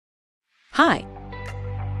Hi!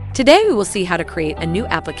 Today we will see how to create a new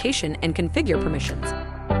application and configure permissions.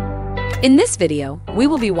 In this video, we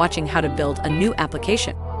will be watching how to build a new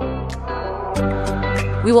application.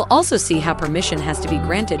 We will also see how permission has to be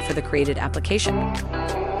granted for the created application.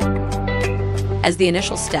 As the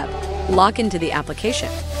initial step, log into the application.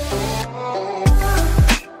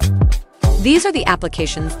 These are the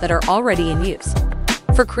applications that are already in use.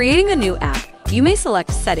 For creating a new app, you may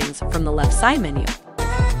select Settings from the left side menu.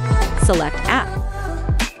 Select App.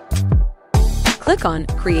 Click on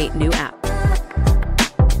Create New App.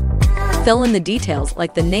 Fill in the details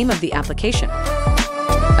like the name of the application,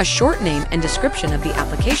 a short name and description of the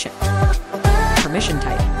application, permission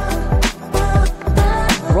type,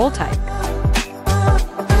 role type,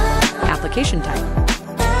 application type,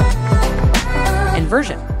 and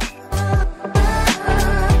version.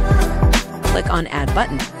 Click on Add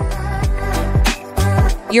button.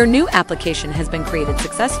 Your new application has been created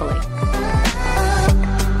successfully.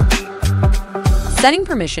 Setting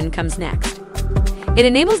permission comes next. It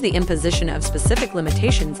enables the imposition of specific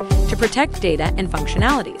limitations to protect data and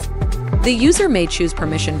functionalities. The user may choose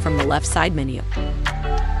permission from the left side menu.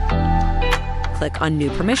 Click on New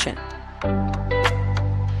Permission.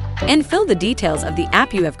 And fill the details of the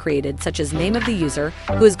app you have created, such as name of the user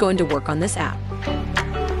who is going to work on this app,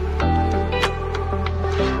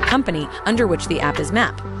 company under which the app is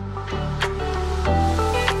mapped,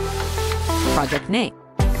 project name,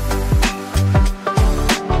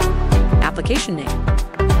 application name,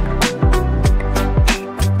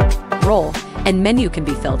 role, and menu can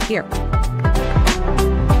be filled here.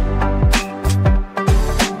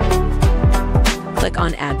 Click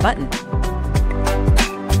on Add button.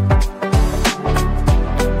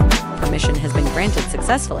 Permission has been granted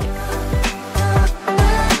successfully.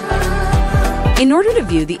 In order to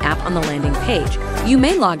view the app on the landing page, you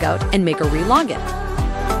may log out and make a re-login.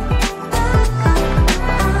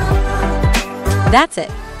 That's it.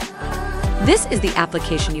 This is the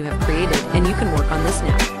application you have created, and you can work on this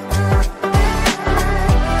now.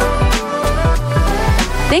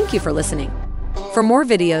 Thank you for listening. For more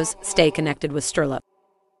videos, stay connected with Sterlo.